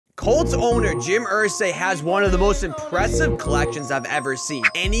Colts owner Jim Irsay has one of the most impressive collections I've ever seen,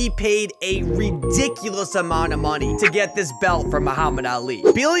 and he paid a ridiculous amount of money to get this belt from Muhammad Ali.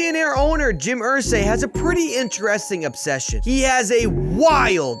 Billionaire owner Jim Irsay has a pretty interesting obsession. He has a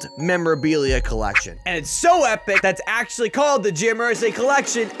wild memorabilia collection, and it's so epic that's actually called the Jim Irsay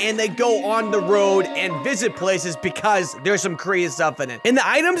collection, and they go on the road and visit places because there's some crazy stuff in it. And the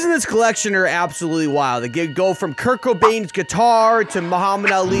items in this collection are absolutely wild. They go from Kurt Cobain's guitar to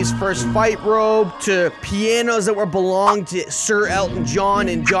Muhammad Ali's first fight robe to pianos that belonged to Sir Elton John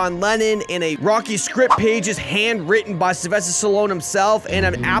and John Lennon, and a Rocky script pages handwritten by Sylvester Stallone himself, and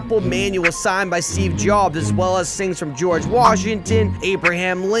an Apple manual signed by Steve Jobs, as well as things from George Washington,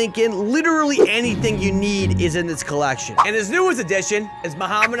 Abraham Lincoln. Literally anything you need is in this collection. And his newest addition is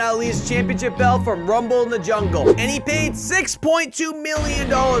Muhammad Ali's championship belt from Rumble in the Jungle, and he paid $6.2 million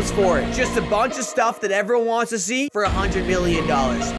for it. Just a bunch of stuff that everyone wants to see for $100 million.